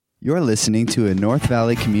You're listening to a North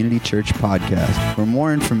Valley Community Church podcast. For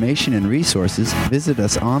more information and resources, visit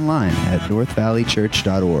us online at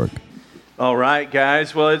northvalleychurch.org. All right,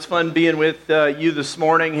 guys. Well, it's fun being with you this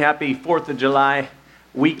morning. Happy 4th of July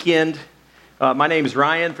weekend. My name is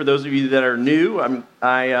Ryan. For those of you that are new,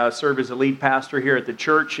 I serve as a lead pastor here at the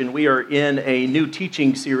church, and we are in a new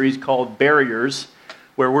teaching series called Barriers,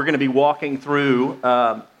 where we're going to be walking through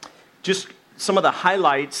just some of the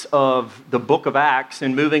highlights of the book of Acts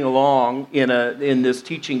and moving along in this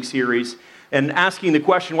teaching series and asking the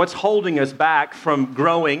question, what's holding us back from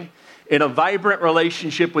growing in a vibrant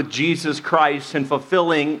relationship with Jesus Christ and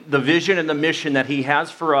fulfilling the vision and the mission that He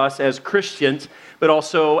has for us as Christians, but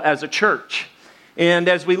also as a church. And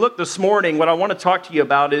as we look this morning, what I want to talk to you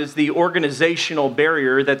about is the organizational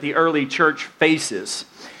barrier that the early church faces.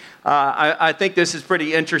 I think this is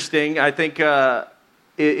pretty interesting. I think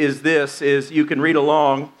is you can read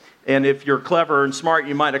along, and if you're clever and smart,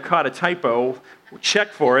 you might have caught a typo. Check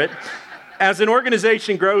for it. As an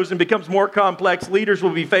organization grows and becomes more complex, leaders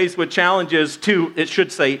will be faced with challenges to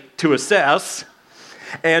assess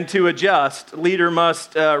and to adjust. Leader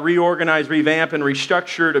must reorganize, revamp, and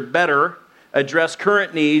restructure to better address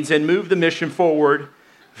current needs and move the mission forward.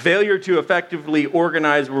 Failure to effectively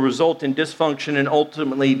organize will result in dysfunction and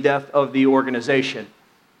ultimately death of the organization.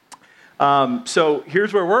 So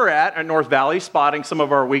here's where we're at North Valley, spotting some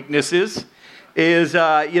of our weaknesses. As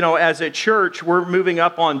a church, we're moving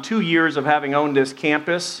up on 2 years of having owned this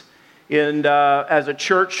campus. And as a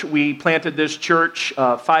church, we planted this church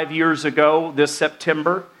 5 years ago this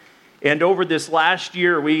September. And over this last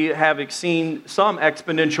year, we have seen some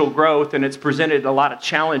exponential growth, and it's presented a lot of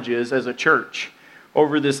challenges as a church.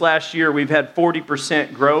 Over this last year, we've had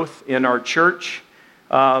 40% growth in our church.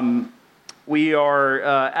 We are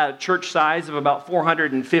at a church size of about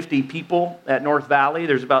 450 people at North Valley.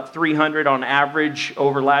 There's about 300 on average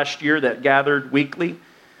over last year that gathered weekly.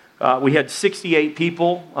 We had 68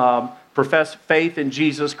 people profess faith in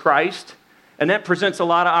Jesus Christ, and that presents a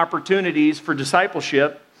lot of opportunities for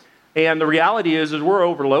discipleship. And the reality is we're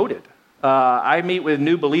overloaded. I meet with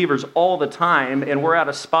new believers all the time, and we're at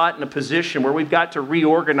a spot in a position where we've got to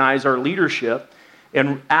reorganize our leadership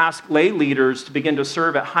and ask lay leaders to begin to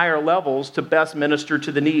serve at higher levels to best minister to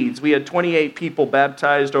the needs. We had 28 people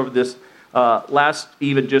baptized over this last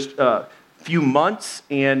even just few months,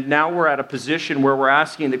 and now we're at a position where we're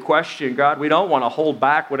asking the question, God, we don't want to hold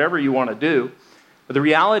back whatever you want to do. But the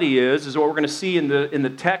reality is what we're going to see in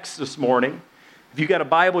the text this morning. If you've got a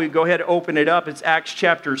Bible, you go ahead and open it up. It's Acts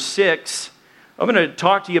chapter 6. I'm going to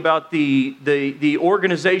talk to you about the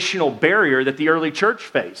organizational barrier that the early church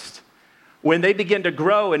faced. When they began to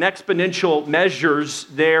grow in exponential measures,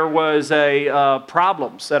 there was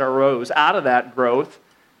problems that arose out of that growth,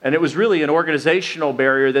 and it was really an organizational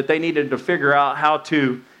barrier that they needed to figure out how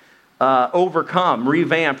to overcome,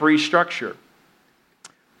 revamp, restructure.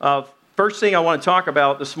 First thing I want to talk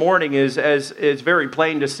about this morning is, as it's very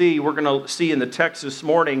plain to see, we're going to see in the text this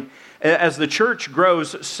morning, as the church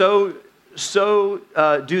grows, so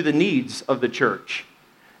do the needs of the church.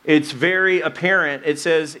 It's very apparent. It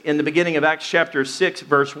says in the beginning of Acts chapter 6,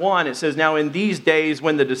 verse 1, it says, "Now in these days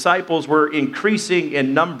when the disciples were increasing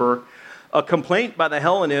in number, a complaint by the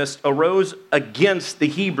Hellenists arose against the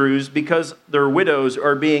Hebrews because their widows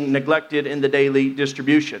are being neglected in the daily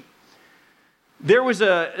distribution." There was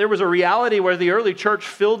a reality where the early church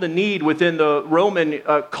filled a need within the Roman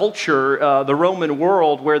culture, the Roman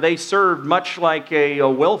world, where they served much like a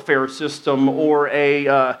welfare system or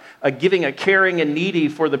a giving a caring and needy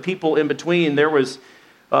for the people in between. There was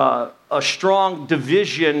a strong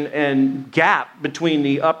division and gap between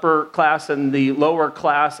the upper class and the lower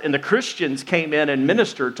class, and the Christians came in and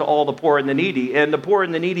ministered to all the poor and the needy. And the poor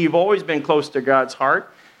and the needy have always been close to God's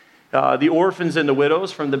heart. The orphans and the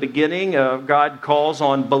widows, from the beginning, God calls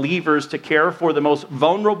on believers to care for the most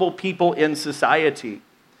vulnerable people in society.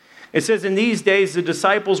 It says in these days the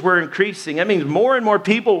disciples were increasing. That means more and more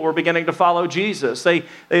people were beginning to follow Jesus. They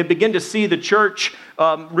begin to see the church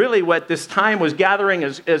really what this time was gathering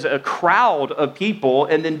as a crowd of people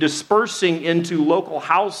and then dispersing into local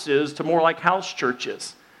houses to more like house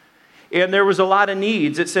churches. And there was a lot of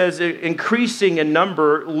needs. It says increasing in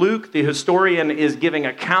number. Luke, the historian, is giving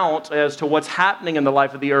account as to what's happening in the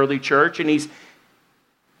life of the early church. And he's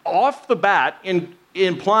off the bat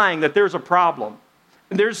implying that there's a problem.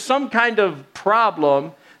 There's some kind of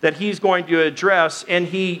problem that he's going to address. And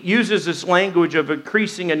he uses this language of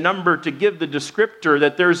increasing in number to give the descriptor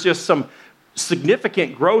that there's just some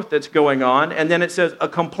significant growth that's going on. And then it says a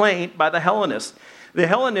complaint by the Hellenists. The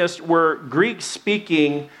Hellenists were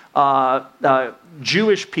Greek-speaking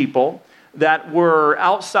Jewish people that were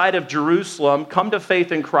outside of Jerusalem, come to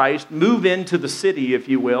faith in Christ, move into the city, if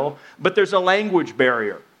you will, but there's a language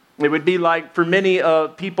barrier. It would be like for many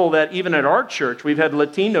people that even at our church, we've had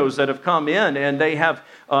Latinos that have come in and they have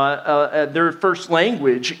their first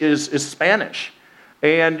language is Spanish.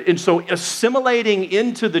 And so assimilating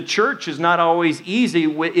into the church is not always easy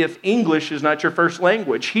if English is not your first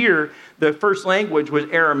language. Here, the first language was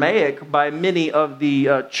Aramaic by many of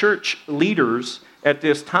the church leaders at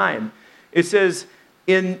this time. It says,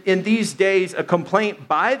 in these days, a complaint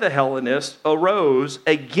by the Hellenists arose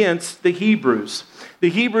against the Hebrews. The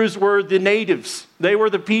Hebrews were the natives. They were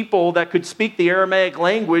the people that could speak the Aramaic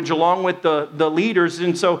language along with the leaders.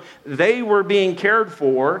 And so they were being cared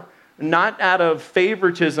for, not out of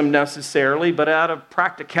favoritism necessarily, but out of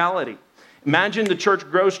practicality. Imagine the church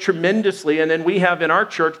grows tremendously, and then we have in our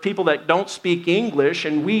church people that don't speak English,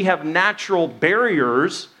 and we have natural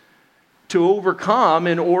barriers to overcome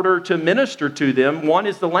in order to minister to them. One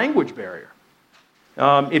is the language barrier.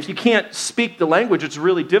 If you can't speak the language, it's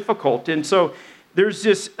really difficult. And so there's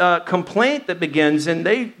this complaint that begins, and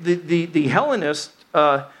the Hellenists,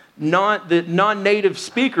 the non-native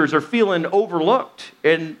speakers, are feeling overlooked.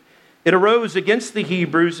 And it arose against the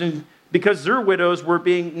Hebrews and because their widows were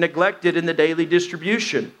being neglected in the daily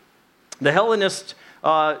distribution. The Hellenists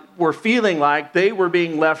were feeling like they were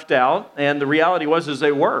being left out, and the reality was as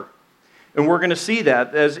they were. And we're going to see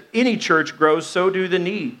that. As any church grows, so do the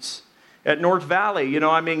needs. At North Valley,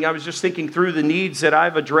 I was just thinking through the needs that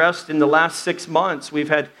I've addressed in the last 6 months. We've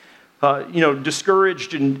had,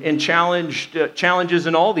 discouraged and challenges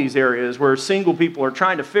in all these areas where single people are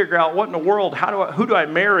trying to figure out what in the world, who do I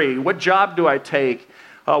marry? What job do I take?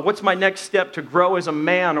 What's my next step to grow as a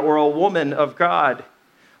man or a woman of God?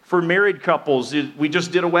 For married couples, we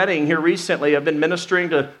just did a wedding here recently. I've been ministering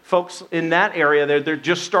to folks in that area. They're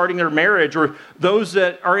just starting their marriage, or those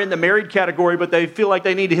that are in the married category, but they feel like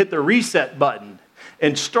they need to hit the reset button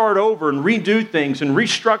and start over and redo things and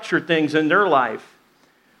restructure things in their life.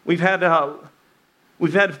 We've had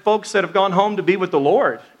folks that have gone home to be with the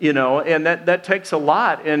Lord, and that takes a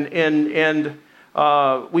lot. And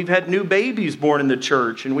we've had new babies born in the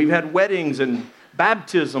church, and we've had weddings and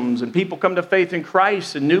baptisms, and people come to faith in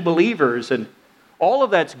Christ and new believers, and all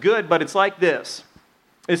of that's good, but it's like this.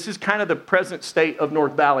 This is kind of the present state of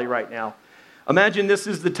North Valley right now. Imagine this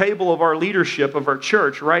is the table of our leadership of our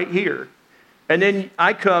church right here. And then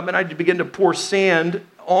I come and I begin to pour sand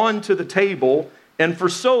onto the table, and for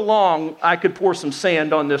so long I could pour some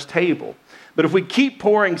sand on this table. But if we keep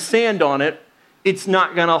pouring sand on it, it's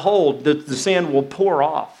not going to hold. The sand will pour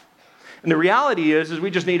off. And the reality is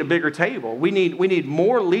we just need a bigger table. We need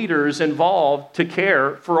more leaders involved to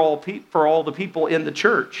care for all the people in the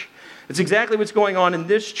church. It's exactly what's going on in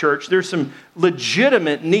this church. There's some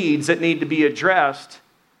legitimate needs that need to be addressed.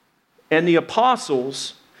 And the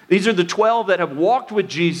apostles, these are the 12 that have walked with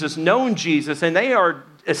Jesus, known Jesus, and they are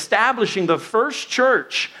establishing the first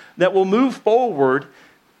church that will move forward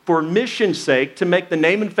for mission's sake to make the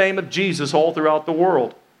name and fame of Jesus all throughout the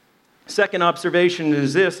world. Second observation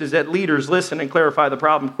is that leaders listen and clarify the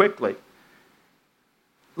problem quickly.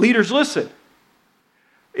 Leaders listen.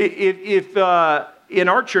 If in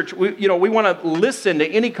our church, we want to listen to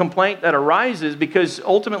any complaint that arises because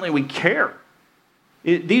ultimately we care.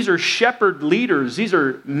 These are shepherd leaders. These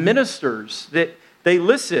are ministers that they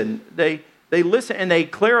listen. They listen and they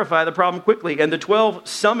clarify the problem quickly. And the 12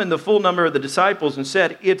 summoned the full number of the disciples and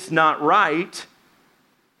said, "It's not right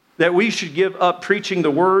that we should give up preaching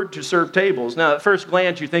the word to serve tables." Now, at first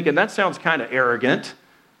glance, you're thinking, that sounds kind of arrogant.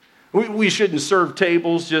 We shouldn't serve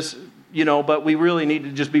tables but we really need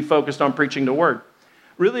to just be focused on preaching the word.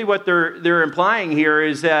 Really what they're implying here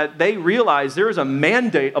is that they realize there is a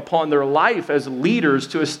mandate upon their life as leaders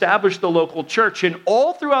to establish the local church. And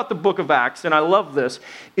all throughout the book of Acts, and I love this,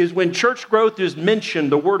 is when church growth is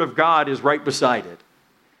mentioned, the word of God is right beside it.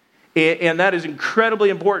 And that is incredibly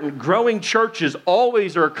important. Growing churches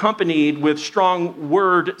always are accompanied with strong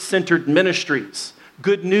word-centered ministries.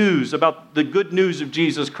 Good news about the good news of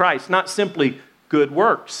Jesus Christ, not simply good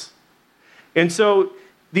works. And so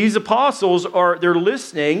these apostles they're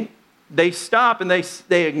listening. They stop and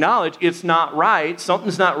they acknowledge it's not right.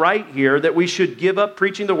 Something's not right here, that we should give up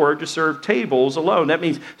preaching the word to serve tables alone. That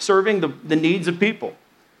means serving the needs of people.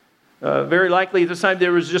 Very likely at this time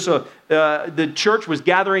there was just the church was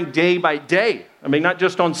gathering day by day. Not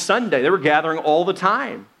just on Sunday. They were gathering all the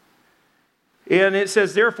time. And it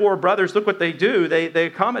says, therefore, brothers, look what they do. They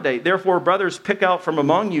accommodate. Therefore, brothers, pick out from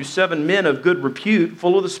among you 7 men of good repute,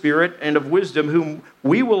 full of the Spirit and of wisdom, whom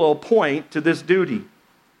we will appoint to this duty.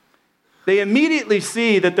 They immediately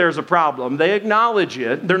see that there's a problem. They acknowledge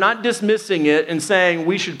it. They're not dismissing it and saying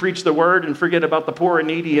we should preach the word and forget about the poor and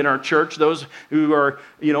needy in our church, those who are,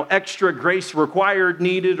 extra grace required,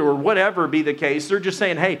 needed, or whatever be the case. They're just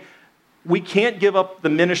saying, hey, we can't give up the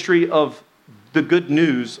ministry of the good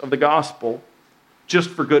news of the gospel just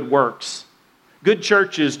for good works. Good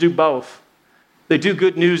churches do both. They do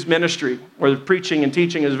good news ministry, where the preaching and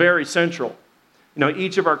teaching is very central.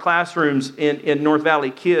 Each of our classrooms in North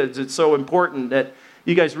Valley Kids, it's so important that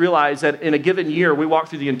you guys realize that in a given year, we walk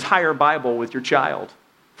through the entire Bible with your child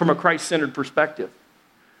from a Christ-centered perspective.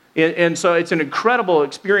 And so it's an incredible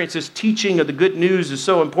experience. This teaching of the good news is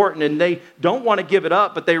so important, and they don't want to give it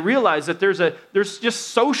up, but they realize that there's just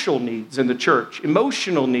social needs in the church,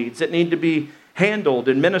 emotional needs that need to be handled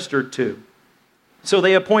and ministered to. So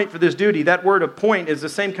they appoint for this duty. That word appoint is the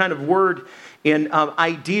same kind of word and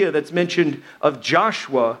idea that's mentioned of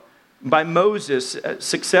Joshua by Moses'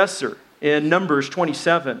 successor in Numbers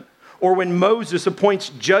 27. Or when Moses appoints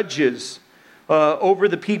judges over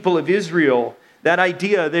the people of Israel, that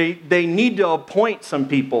idea, they need to appoint some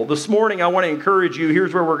people. This morning, I want to encourage you,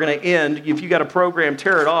 here's where we're going to end. If you got a program,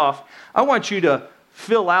 tear it off. I want you to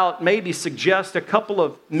fill out, maybe suggest a couple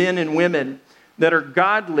of men and women that are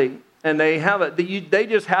godly, and they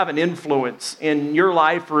just have an influence in your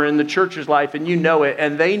life or in the church's life, and you know it,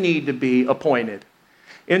 and they need to be appointed.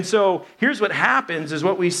 And so here's what happens, is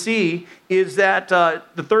what we see is that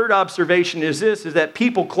the third observation is that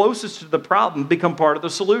people closest to the problem become part of the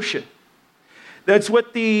solution. That's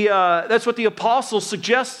what the apostles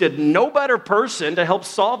suggested. No better person to help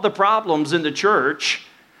solve the problems in the church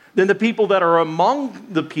than the people that are among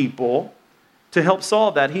the people to help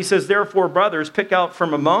solve that. He says, therefore, brothers, pick out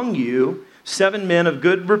from among you 7 men of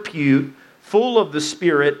good repute, full of the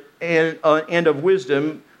Spirit and of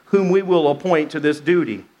wisdom, whom we will appoint to this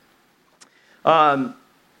duty. The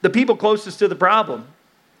people closest to the problem.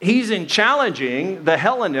 He's in challenging the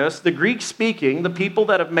Hellenists, the Greek-speaking, the people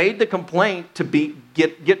that have made the complaint to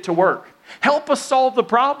get to work. Help us solve the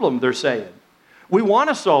problem, they're saying. We want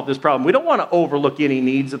to solve this problem. We don't want to overlook any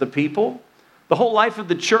needs of the people. The whole life of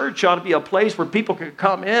the church ought to be a place where people can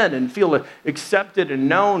come in and feel accepted and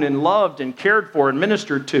known and loved and cared for and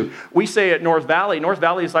ministered to. We say at North Valley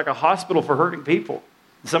is like a hospital for hurting people.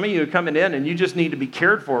 Some of you are coming in and you just need to be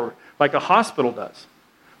cared for like a hospital does.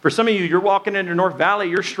 For some of you, you're walking into North Valley,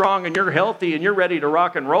 you're strong and you're healthy and you're ready to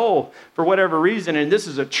rock and roll for whatever reason, and this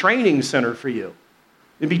is a training center for you.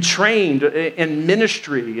 To be trained in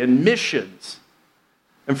ministry and missions.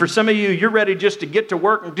 And for some of you, you're ready just to get to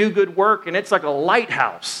work and do good work, and it's like a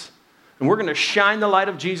lighthouse. And we're going to shine the light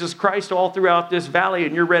of Jesus Christ all throughout this valley,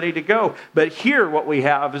 and you're ready to go. But here what we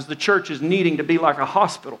have is the church is needing to be like a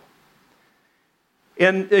hospital.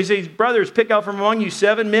 And they say, brothers, pick out from among you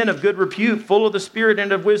 7 men of good repute, full of the Spirit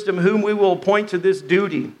and of wisdom, whom we will appoint to this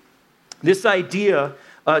duty. This idea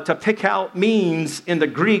to pick out means in the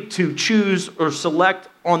Greek to choose or select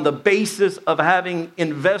on the basis of having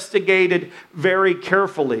investigated very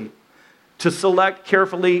carefully. To select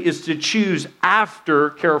carefully is to choose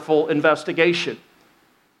after careful investigation.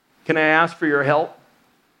 Can I ask for your help?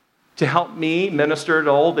 To help me minister to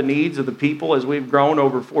all the needs of the people as we've grown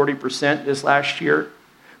over 40% this last year?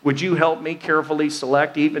 Would you help me carefully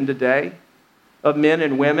select even today of men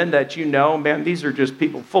and women that man, these are just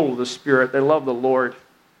people full of the Spirit. They love the Lord.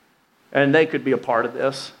 And they could be a part of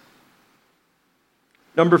this.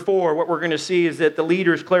 Number 4, what we're going to see is that the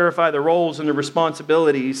leaders clarify the roles and the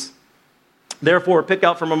responsibilities. Therefore, pick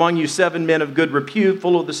out from among you 7 men of good repute,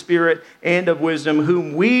 full of the Spirit and of wisdom,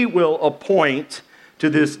 whom we will appoint to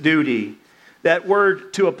this duty. That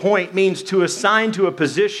word to appoint means to assign to a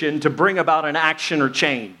position to bring about an action or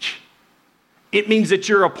change. It means that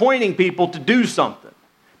you're appointing people to do something,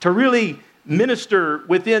 to really minister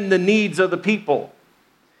within the needs of the people.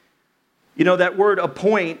 That word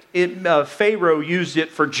appoint, Pharaoh used it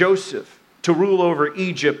for Joseph to rule over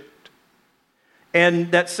Egypt.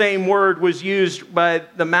 And that same word was used by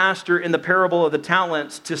the master in the parable of the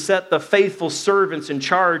talents to set the faithful servants in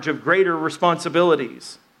charge of greater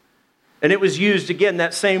responsibilities. And it was used, again,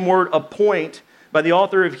 that same word appoint, by the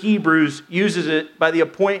author of Hebrews, uses it by the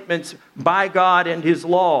appointments by God and his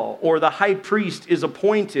law, or the high priest is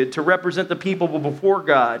appointed to represent the people before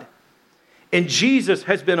God. And Jesus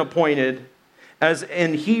has been appointed, as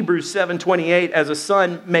in Hebrews 7:28, as a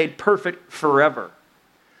son made perfect forever.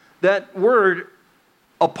 That word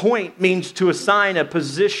appoint means to assign a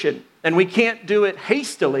position. And we can't do it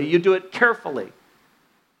hastily. You do it carefully.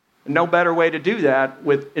 No better way to do that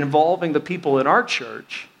with involving the people in our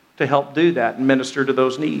church to help do that and minister to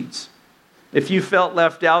those needs. If you felt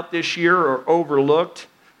left out this year or overlooked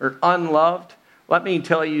or unloved, Let me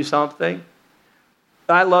tell you something.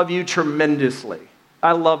 I love you tremendously.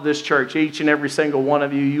 I love this church, each and every single one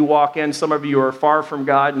of you. You walk in, some of you are far from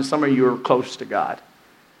God, and some of you are close to God.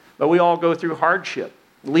 But we all go through hardship.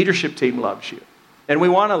 The leadership team loves you, and we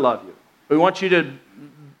want to love you. We want you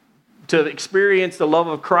to experience the love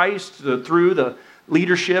of Christ through the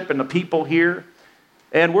leadership and the people here.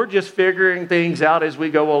 And we're just figuring things out as we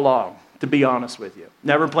go along, to be honest with you.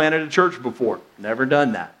 Never planted a church before. Never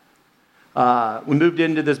done that. We moved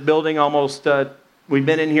into this building almost, we've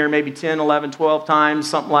been in here maybe 10, 11, 12 times,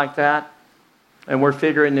 something like that. And we're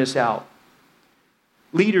figuring this out.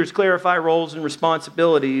 Leaders clarify roles and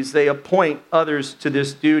responsibilities. They appoint others to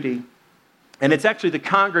this duty. And it's actually the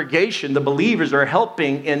congregation, the believers, are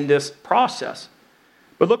helping in this process.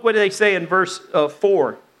 But look what they say in verse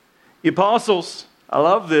 4. The apostles, I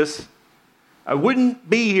love this. I wouldn't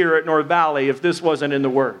be here at North Valley if this wasn't in the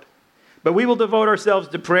Word. But we will devote ourselves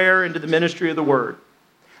to prayer and to the ministry of the Word.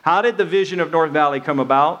 How did the vision of North Valley come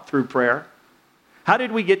about? Through prayer. How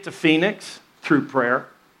did we get to Phoenix? Through prayer.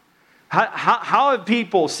 How have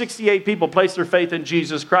people, 68 people, placed their faith in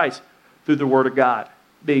Jesus Christ? Through the Word of God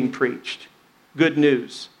being preached. Good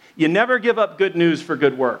news. You never give up good news for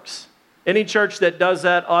good works. Any church that does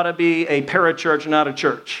that ought to be a parachurch, not a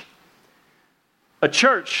church. A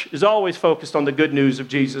church is always focused on the good news of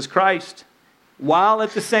Jesus Christ, while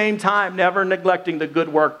at the same time never neglecting the good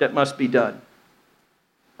work that must be done.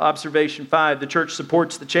 Observation 5, the church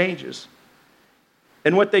supports the changes.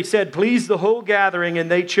 And what they said pleased the whole gathering, and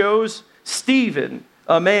they chose Stephen,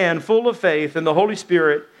 a man full of faith and the Holy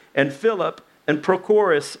Spirit, and Philip, and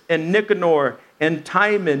Prochorus, and Nicanor, and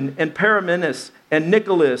Timon, and Paramenes, and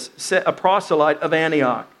Nicholas, a proselyte of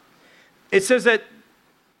Antioch. It says that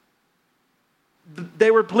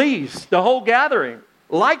they were pleased. The whole gathering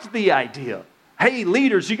liked the idea. Hey,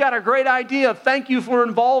 leaders, you got a great idea. Thank you for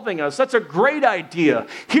involving us. That's a great idea.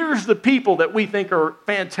 Here's the people that we think are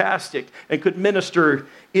fantastic and could minister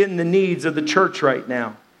in the needs of the church right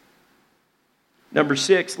now. Number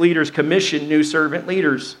 6, leaders commission new servant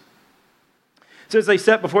leaders. It says they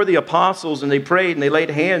sat before the apostles and they prayed and they laid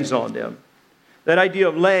hands on them. That idea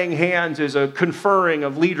of laying hands is a conferring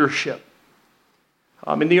of leadership.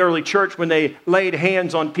 In the early church, when they laid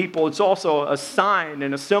hands on people, it's also a sign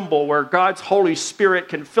and a symbol where God's Holy Spirit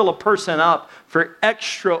can fill a person up for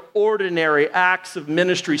extraordinary acts of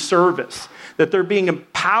ministry service. That they're being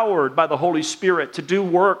empowered by the Holy Spirit to do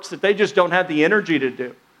works that they just don't have the energy to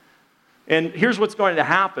do. And here's what's going to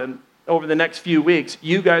happen over the next few weeks.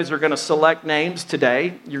 You guys are going to select names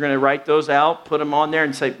today. You're going to write those out, put them on there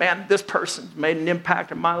and say, man, this person's made an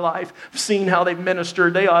impact in my life. I've seen how they've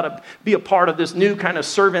ministered. They ought to be a part of this new kind of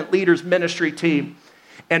servant leaders ministry team.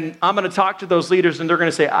 And I'm going to talk to those leaders and they're going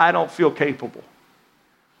to say, I don't feel capable.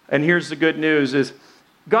 And here's the good news is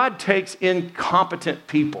God takes incompetent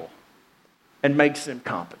people and makes them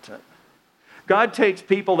competent. God takes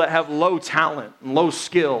people that have low talent and low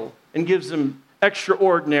skill and gives them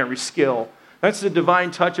extraordinary skill. That's the divine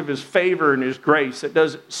touch of His favor and His grace that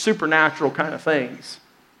does supernatural kind of things.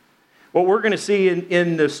 What we're going to see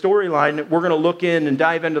in the storyline, we're going to look in and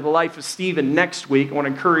dive into the life of Stephen next week. I want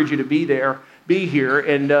to encourage you to be here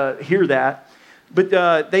and hear that.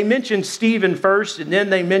 But they mention Stephen first, and then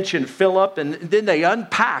they mention Philip, and then they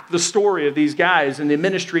unpack the story of these guys and the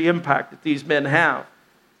ministry impact that these men have.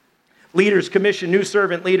 Leaders commissioned new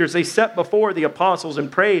servant leaders. They sat before the apostles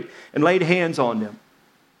and prayed and laid hands on them.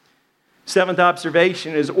 7th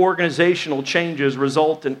observation is organizational changes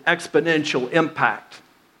result in exponential impact.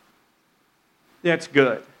 That's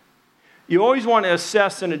good. You always want to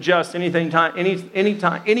assess and adjust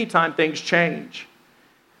anytime things change.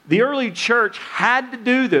 The early church had to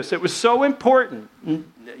do this. It was so important.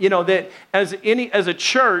 That as a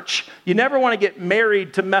church, you never want to get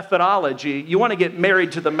married to methodology. You want to get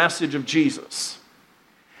married to the message of Jesus.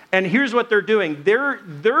 And here's what they're doing.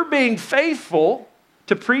 They're being faithful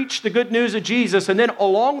to preach the good news of Jesus. And then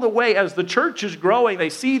along the way, as the church is growing, they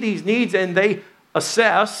see these needs and they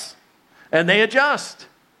assess and they adjust.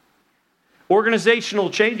 Organizational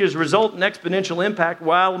changes result in exponential impact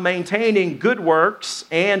while maintaining good works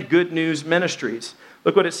and good news ministries.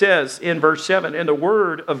 Look what it says in verse 7. And the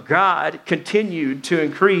word of God continued to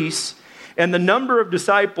increase, and the number of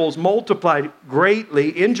disciples multiplied greatly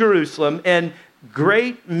in Jerusalem, and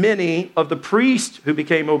great many of the priests who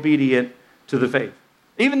became obedient to the faith.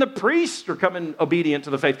 Even the priests are coming obedient to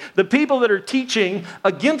the faith. The people that are teaching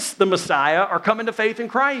against the Messiah are coming to faith in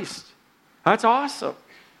Christ. That's awesome.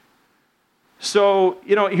 So,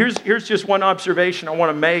 here's just one observation I want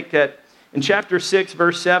to make that in chapter 6,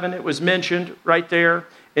 verse 7, it was mentioned right there.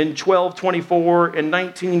 In 12:24 and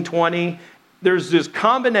 19:20, there's this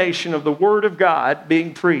combination of the Word of God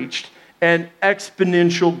being preached and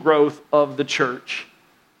exponential growth of the church.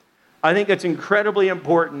 I think that's incredibly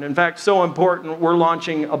important. In fact, so important, we're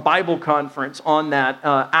launching a Bible conference on that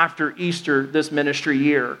after Easter this ministry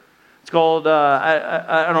year. It's called,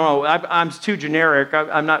 I don't know, I'm too generic.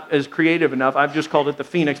 I'm not as creative enough. I've just called it the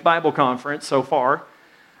Phoenix Bible Conference so far.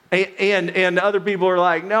 And other people are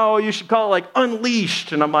like, no, you should call it like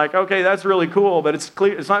Unleashed. And I'm like, okay, that's really cool, but it's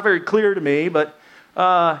clear. It's not very clear to me. But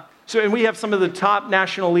and we have some of the top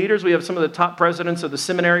national leaders. We have some of the top presidents of the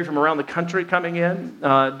seminary from around the country coming in.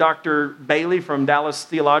 Dr. Bailey from Dallas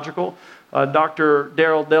Theological, Dr.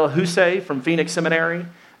 Daryl Delahousse from Phoenix Seminary,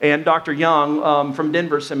 and Dr. Young from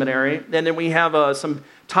Denver Seminary. And then we have some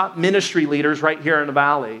top ministry leaders right here in the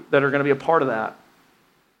Valley that are going to be a part of that.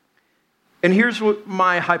 And here's what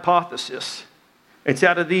my hypothesis. It's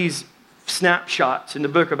out of these snapshots in the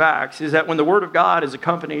book of Acts, is that when the Word of God is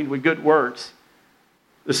accompanied with good works,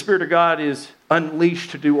 the Spirit of God is unleashed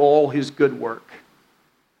to do all His good work.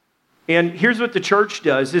 And here's what the church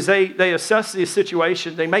does, is they assess the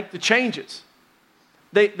situation, they make the changes.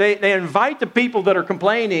 They invite the people that are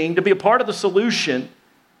complaining to be a part of the solution,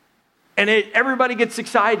 and everybody gets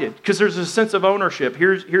excited because there's a sense of ownership.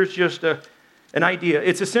 Here's just an idea.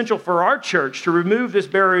 It's essential for our church to remove this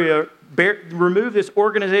barrier, remove this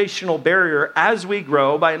organizational barrier as we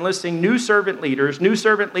grow by enlisting new servant leaders. New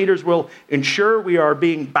servant leaders will ensure we are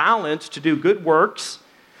being balanced to do good works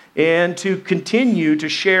and to continue to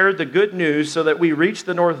share the good news so that we reach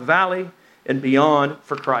the North Valley and beyond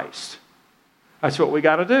for Christ. That's what we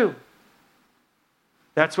got to do.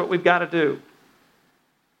 That's what we've got to do.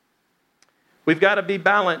 We've got to be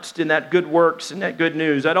balanced in that good works and that good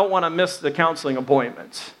news. I don't want to miss the counseling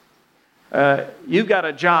appointments. You've got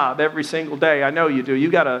a job every single day. I know you do.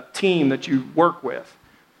 You've got a team that you work with.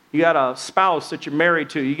 You got a spouse that you're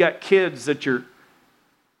married to. You got kids that you're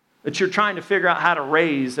trying to figure out how to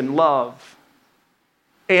raise and love.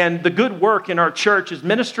 And the good work in our church is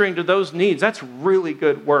ministering to those needs. That's really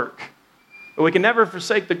good work. But we can never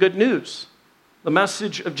forsake the good news, the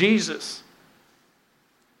message of Jesus.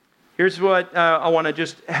 Here's what I want to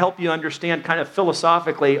just help you understand kind of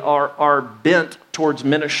philosophically our bent towards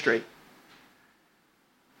ministry.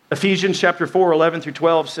 Ephesians chapter 4, 11 through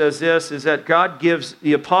 12 says this, is that God gives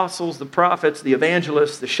the apostles, the prophets, the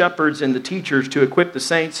evangelists, the shepherds, and the teachers to equip the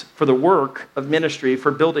saints for the work of ministry,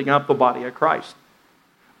 for building up the body of Christ.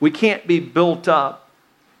 We can't be built up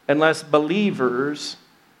unless believers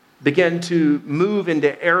begin to move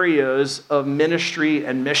into areas of ministry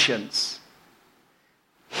and missions.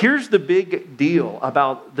 Here's the big deal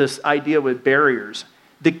about this idea with barriers.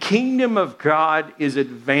 The kingdom of God is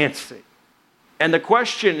advancing. And the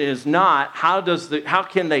question is not, how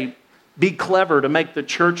can they be clever to make the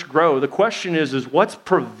church grow? The question is what's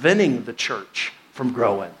preventing the church from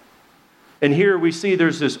growing? And here we see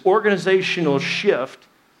there's this organizational shift,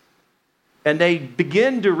 and they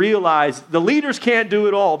begin to realize the leaders can't do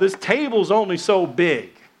it all. This table's only so big.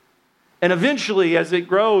 And eventually, as it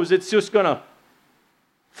grows, it's just going to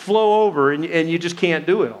flow over, and you just can't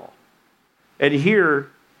do it all. And here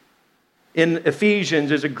in Ephesians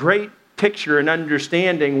is a great picture and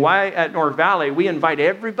understanding why at North Valley we invite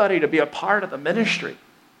everybody to be a part of the ministry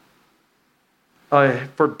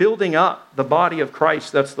for building up the body of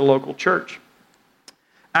Christ. That's the local church.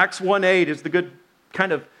 Acts 1:8 is the good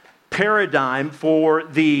kind of paradigm for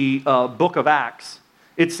the book of Acts.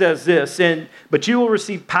 It says this, but you will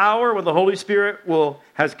receive power when the Holy Spirit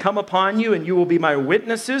has come upon you, and you will be my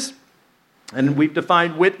witnesses. And we've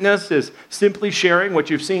defined witness as simply sharing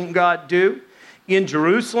what you've seen God do in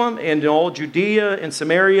Jerusalem and in all Judea and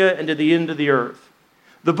Samaria and to the end of the earth.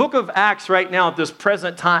 The book of Acts right now at this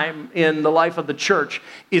present time in the life of the church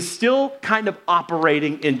is still kind of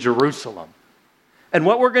operating in Jerusalem. And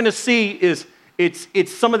what we're going to see is it's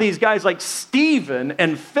some of these guys like Stephen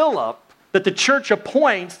and Philip that the church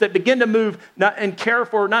appoints that begin to move and care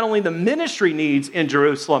for not only the ministry needs in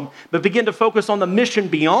Jerusalem, but begin to focus on the mission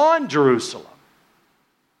beyond Jerusalem.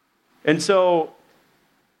 And so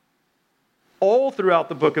all throughout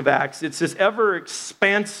the book of Acts, it's this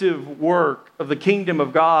ever-expansive work of the kingdom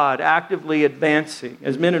of God actively advancing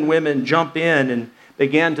as men and women jump in and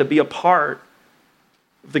began to be a part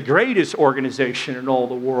of the greatest organization in all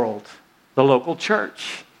the world, the local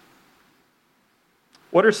church.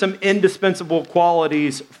 What are some indispensable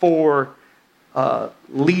qualities for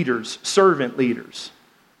leaders, servant leaders?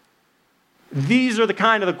 These are the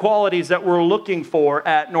kind of the qualities that we're looking for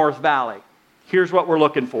at North Valley. Here's what we're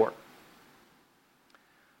looking for.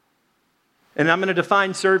 And I'm going to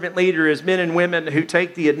define servant leader as men and women who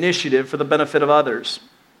take the initiative for the benefit of others.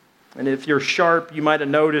 And if you're sharp, you might have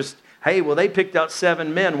noticed hey, well, they picked out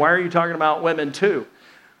 7 men. Why are you talking about women too?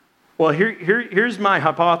 Well, here's my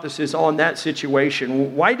hypothesis on that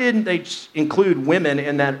situation. Why didn't they include women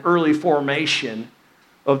in that early formation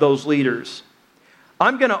of those leaders?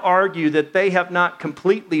 I'm going to argue that they have not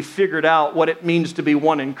completely figured out what it means to be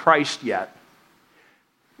one in Christ yet.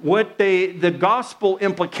 The gospel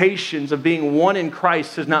implications of being one in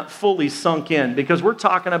Christ has not fully sunk in, because we're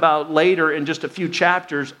talking about later in just a few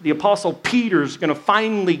chapters, the Apostle Peter's going to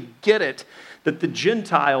finally get it, that the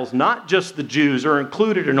Gentiles, not just the Jews, are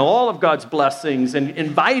included in all of God's blessings and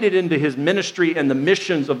invited into his ministry and the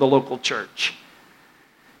missions of the local church.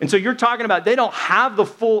 And so you're talking about they don't have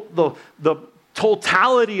the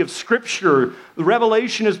totality of Scripture. The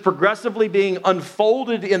revelation is progressively being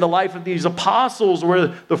unfolded in the life of these apostles,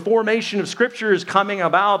 where the formation of Scripture is coming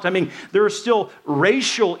about. I mean, there are still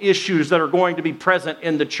racial issues that are going to be present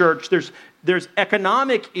in the church. There's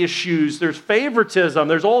economic issues, there's favoritism,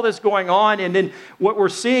 there's all this going on. And then what we're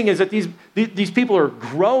seeing is that these people are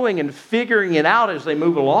growing and figuring it out as they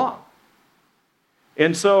move along.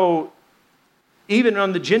 And so even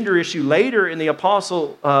on the gender issue later in the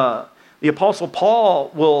Apostle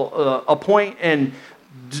Paul will appoint and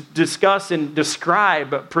discuss and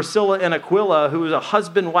describe Priscilla and Aquila, who is a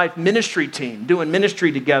husband-wife ministry team doing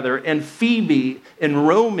ministry together, and Phoebe in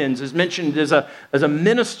Romans is mentioned as a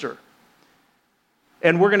minister.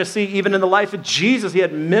 And we're going to see even in the life of Jesus, he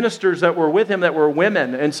had ministers that were with him that were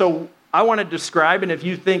women. And so I want to describe, and if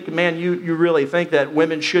you think, man, you really think that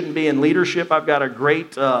women shouldn't be in leadership, I've got a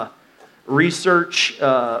great research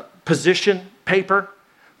position paper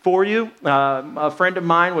for you. A friend of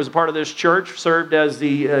mine was a part of this church, served as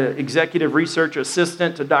the executive research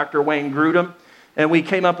assistant to Dr. Wayne Grudem, and we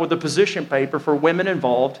came up with a position paper for women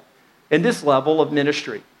involved in this level of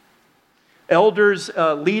ministry. Elders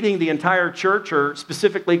leading the entire church are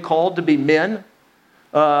specifically called to be men,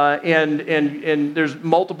 and there's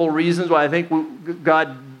multiple reasons why I think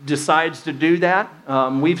God decides to do that.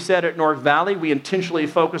 We've said at North Valley, we intentionally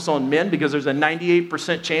focus on men because there's a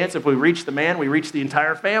 98% chance if we reach the man, we reach the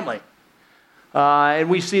entire family. And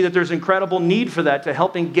we see that there's incredible need for that to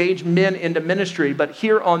help engage men into ministry. But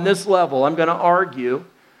here on this level, I'm going to argue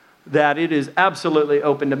that it is absolutely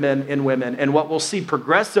open to men and women. And what we'll see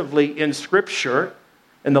progressively in Scripture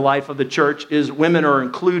in the life of the church is women are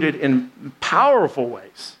included in powerful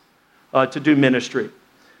ways to do ministry.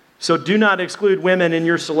 So do not exclude women in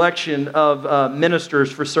your selection of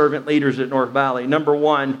ministers for servant leaders at North Valley. Number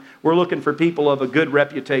one, we're looking for people of a good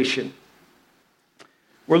reputation.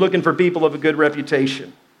 We're looking for people of a good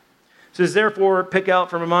reputation. It says, therefore, pick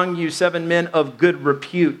out from among you 7 men of good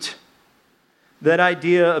repute. That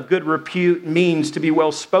idea of good repute means to be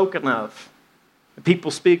well spoken of.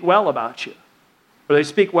 People speak well about you, or they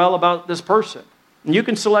speak well about this person. And you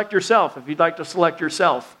can select yourself if you'd like to select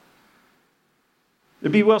yourself. To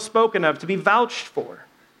be well spoken of, to be vouched for.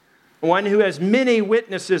 One who has many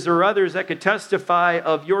witnesses or others that could testify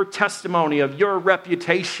of your testimony, of your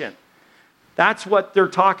reputation. That's what they're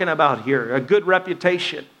talking about here, a good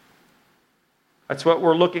reputation. That's what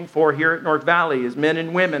we're looking for here at North Valley, is men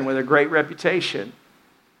and women with a great reputation.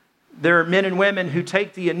 There are men and women who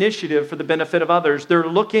take the initiative for the benefit of others. They're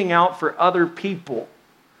looking out for other people,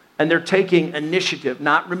 and they're taking initiative,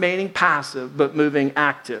 not remaining passive, but moving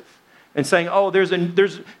active. And saying, oh,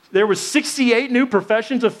 there was 68 new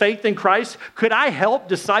professions of faith in Christ. Could I help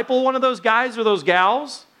disciple one of those guys or those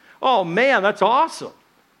gals? Oh, man, that's awesome.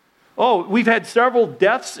 Oh, we've had several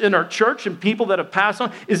deaths in our church and people that have passed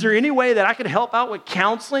on. Is there any way that I could help out with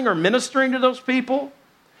counseling or ministering to those people?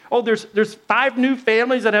 Oh, there's 5 new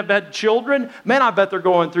families that have had children. Man, I bet they're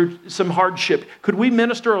going through some hardship. Could we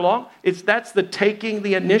minister along? That's the taking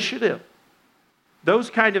the initiative.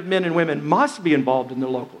 Those kind of men and women must be involved in the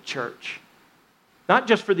local church. Not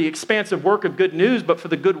just for the expansive work of good news, but for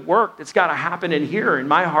the good work that's got to happen in here, in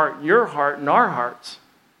my heart, in your heart, in our hearts.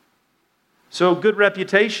 So good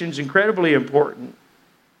reputation is incredibly important.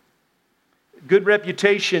 Good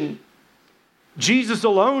reputation. Jesus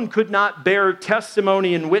alone could not bear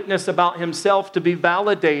testimony and witness about himself to be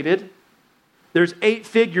validated. There's 8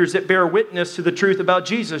 figures that bear witness to the truth about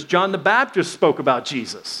Jesus. John the Baptist spoke about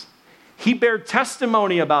Jesus. He bared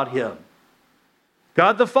testimony about him.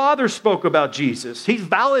 God the Father spoke about Jesus. He's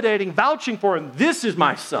validating, vouching for him. This is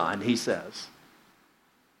my son, he says.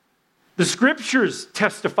 The Scriptures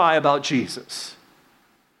testify about Jesus.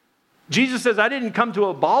 Jesus says, I didn't come to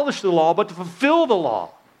abolish the law, but to fulfill the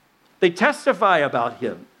law. They testify about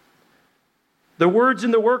him. The words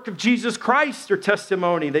and the work of Jesus Christ are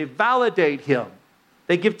testimony. They validate him.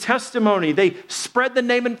 They give testimony. They spread the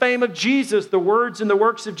name and fame of Jesus, the words and the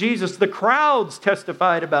works of Jesus. The crowds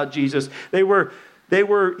testified about Jesus. They were They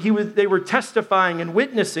were testifying and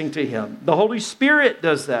witnessing to him. The Holy Spirit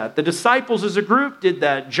does that. The disciples as a group did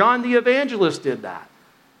that. John the Evangelist did that.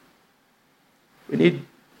 We need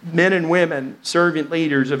men and women, servant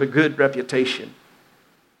leaders of a good reputation.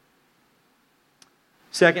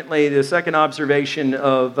 Secondly, the second observation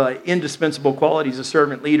of indispensable qualities of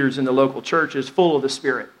servant leaders in the local church is full of the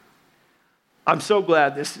Spirit. I'm so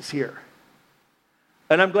glad this is here.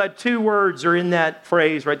 And I'm glad two words are in that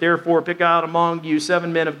phrase right there. Therefore, pick out among you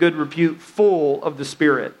 7 men of good repute, full of the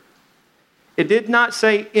Spirit. It did not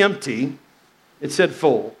say empty, it said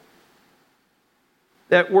full.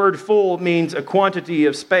 That word full means a quantity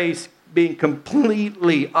of space being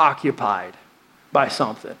completely occupied by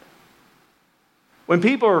something. When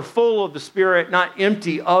people are full of the Spirit, not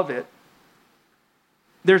empty of it,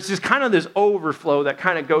 there's just kind of this overflow that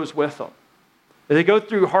kind of goes with them. They go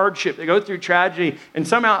through hardship, they go through tragedy, and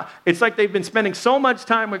somehow it's like they've been spending so much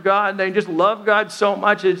time with God, and they just love God so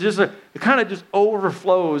much, it kind of just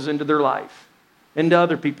overflows into their life, into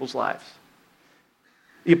other people's lives.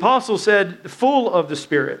 The apostle said, full of the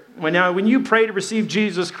Spirit. When you pray to receive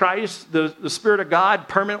Jesus Christ, the Spirit of God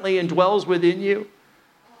permanently indwells within you.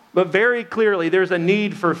 But very clearly, there's a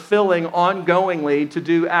need for filling ongoingly to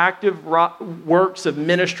do active works of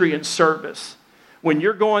ministry and service. When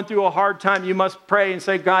you're going through a hard time, you must pray and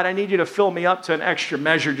say, God, I need you to fill me up to an extra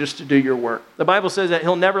measure just to do your work. The Bible says that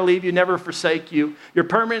he'll never leave you, never forsake you. You're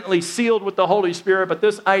permanently sealed with the Holy Spirit, but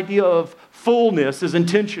this idea of fullness is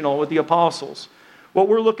intentional with the apostles. What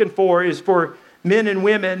we're looking for is for men and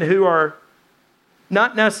women who are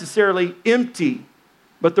not necessarily empty,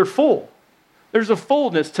 but they're full. There's a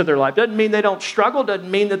fullness to their life. Doesn't mean they don't struggle, doesn't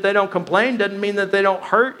mean that they don't complain, doesn't mean that they don't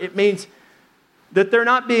hurt. It means that they're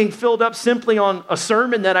not being filled up simply on a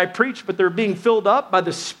sermon that I preach, but they're being filled up by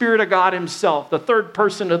the Spirit of God himself, the third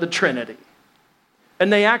person of the Trinity.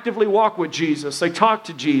 And they actively walk with Jesus. They talk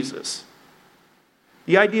to Jesus.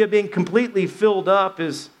 The idea of being completely filled up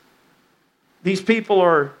is these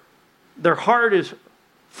people their heart is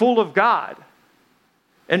full of God.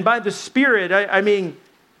 And by the Spirit, I mean,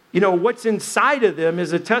 what's inside of them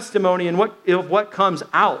is a testimony of what comes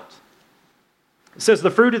out. It says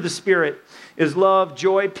the fruit of the Spirit is love,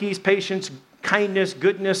 joy, peace, patience, kindness,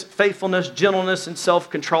 goodness, faithfulness, gentleness, and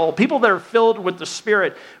self-control. People that are filled with the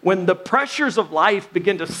Spirit, when the pressures of life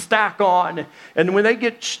begin to stack on, and when they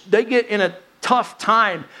get in a tough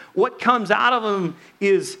time, what comes out of them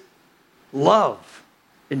is love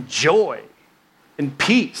and joy and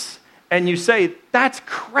peace. And you say, that's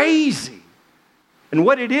crazy. And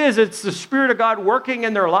what it is, it's the Spirit of God working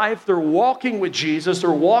in their life. They're walking with Jesus. They're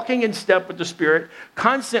walking in step with the Spirit,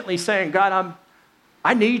 constantly saying, God,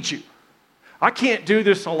 I need you. I can't do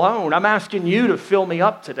this alone. I'm asking you to fill me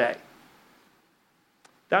up today.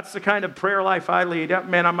 That's the kind of prayer life I lead.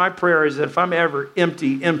 Man, my prayer is that if I'm ever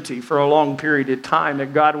empty for a long period of time,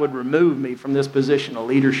 that God would remove me from this position of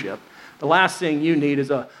leadership. The last thing you need is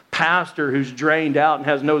a pastor who's drained out and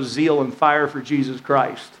has no zeal and fire for Jesus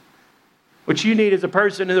Christ. What you need is a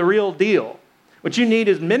person in the real deal. What you need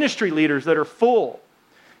is ministry leaders that are full.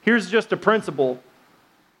 Here's just a principle.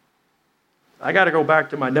 I got to go back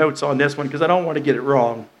to my notes on this one because I don't want to get it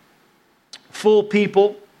wrong. Full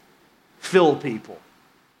people fill people.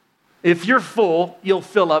 If you're full, you'll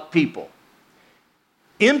fill up people.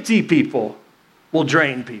 Empty people will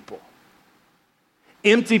drain people.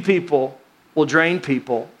 Empty people will drain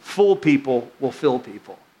people. Full people will fill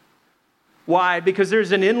people. Why? Because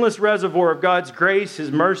there's an endless reservoir of God's grace,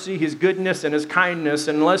 his mercy, his goodness, and his kindness.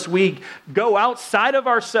 And unless we go outside of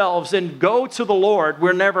ourselves and go to the Lord,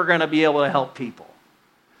 we're never going to be able to help people.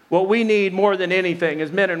 What we need more than anything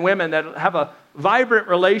is men and women that have a vibrant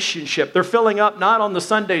relationship. They're filling up not on the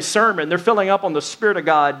Sunday sermon, they're filling up on the Spirit of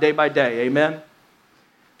God day by day. Amen?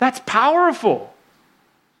 That's powerful.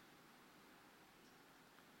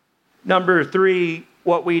 Number 3,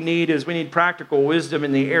 what we need practical wisdom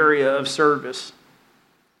in the area of service.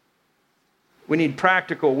 We need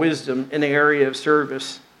practical wisdom in the area of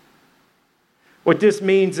service. What this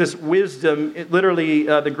means is wisdom,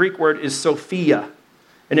 the Greek word is Sophia,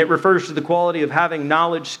 and it refers to the quality of having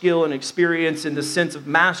knowledge, skill, and experience in the sense of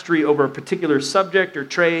mastery over a particular subject or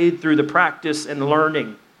trade through the practice and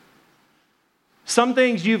learning. Some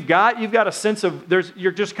things you've got a sense of,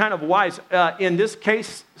 you're just kind of wise. In this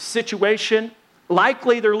case situation,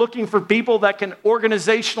 likely they're looking for people that can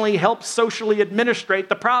organizationally help socially administrate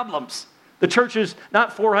the problems. The church is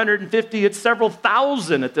not 450, it's several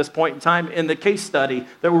thousand at this point in time in the case study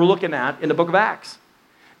that we're looking at in the book of Acts.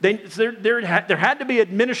 There had to be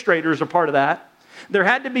administrators a part of that. There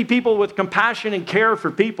had to be people with compassion and care for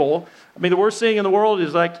people. I mean, the worst thing in the world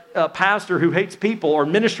is like a pastor who hates people or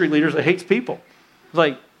ministry leaders that hates people. It's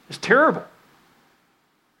like, it's terrible.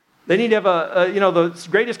 They need to have the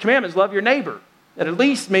greatest commandment is love your neighbor. That at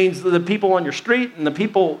least means the people on your street and the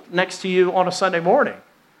people next to you on a Sunday morning.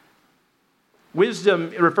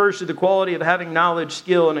 Wisdom refers to the quality of having knowledge,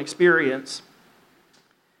 skill, and experience.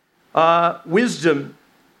 Wisdom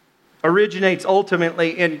originates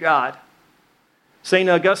ultimately in God. St.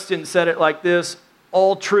 Augustine said it like this: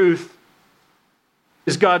 all truth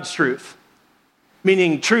is God's truth.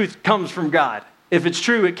 Meaning truth comes from God. If it's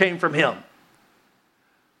true, it came from Him.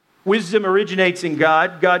 Wisdom originates in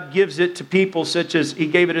God. God gives it to people such as He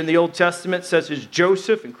gave it in the Old Testament, such as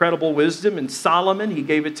Joseph, incredible wisdom, and Solomon, He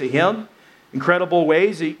gave it to him. Incredible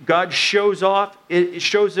ways. God shows off. It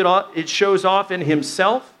shows off in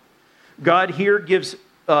Himself. God here gives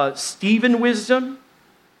Stephen wisdom.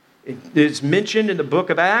 It is mentioned in the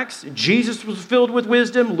book of Acts. Jesus was filled with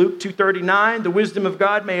wisdom. Luke 2:39. The wisdom of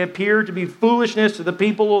God may appear to be foolishness to the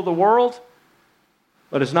people of the world,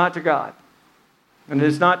 but it's not to God. And it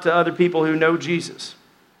is not to other people who know Jesus.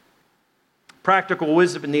 Practical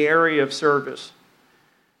wisdom in the area of service.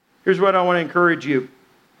 Here's what I want to encourage you.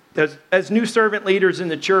 As new servant leaders in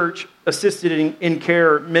the church assisted in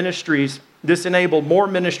care ministries, this enabled more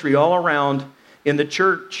ministry all around in the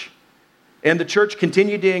church. And the church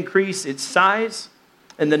continued to increase its size,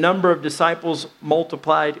 and the number of disciples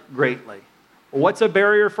multiplied greatly. What's a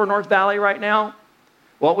barrier for North Valley right now?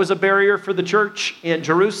 What was a barrier for the church in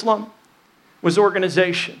Jerusalem? Was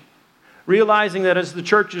organization. Realizing that as the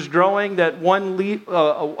church is growing, that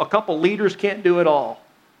a couple leaders can't do it all.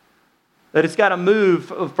 That it's got to move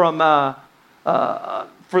from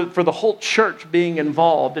for the whole church being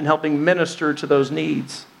involved in helping minister to those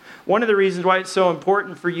needs. One of the reasons why it's so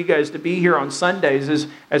important for you guys to be here on Sundays is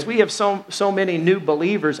as we have so many new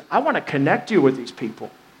believers, I want to connect you with these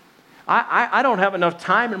people. I don't have enough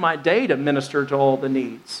time in my day to minister to all the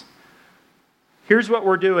needs. Here's what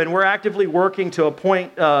we're doing. We're actively working to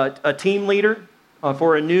appoint a team leader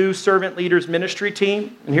for a new servant leaders ministry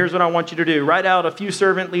team. And here's what I want you to do. Write out a few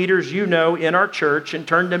servant leaders you know in our church and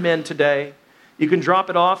turn them in today. You can drop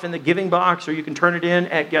it off in the giving box or you can turn it in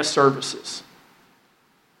at guest services.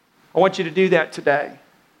 I want you to do that today.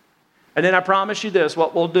 And then I promise you this,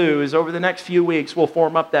 what we'll do is over the next few weeks, we'll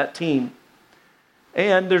form up that team.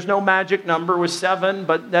 And there's no magic number with 7,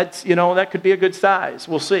 but that could be a good size.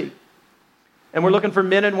 We'll see. And we're looking for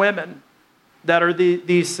men and women that are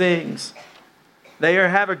these things. They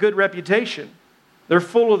have a good reputation. They're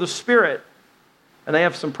full of the Spirit. And they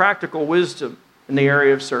have some practical wisdom in the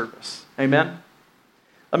area of service. Amen?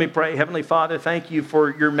 Let me pray. Heavenly Father, thank you for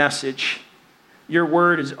your message. Your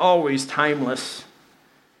word is always timeless.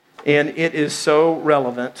 And it is so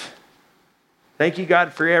relevant. Thank you,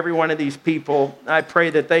 God, for every one of these people. I pray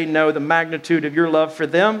that they know the magnitude of your love for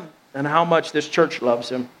them and how much this church loves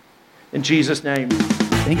them. In Jesus' name.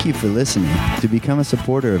 Thank you for listening. To become a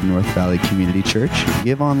supporter of North Valley Community Church,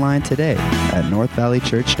 give online today at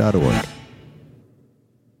northvalleychurch.org.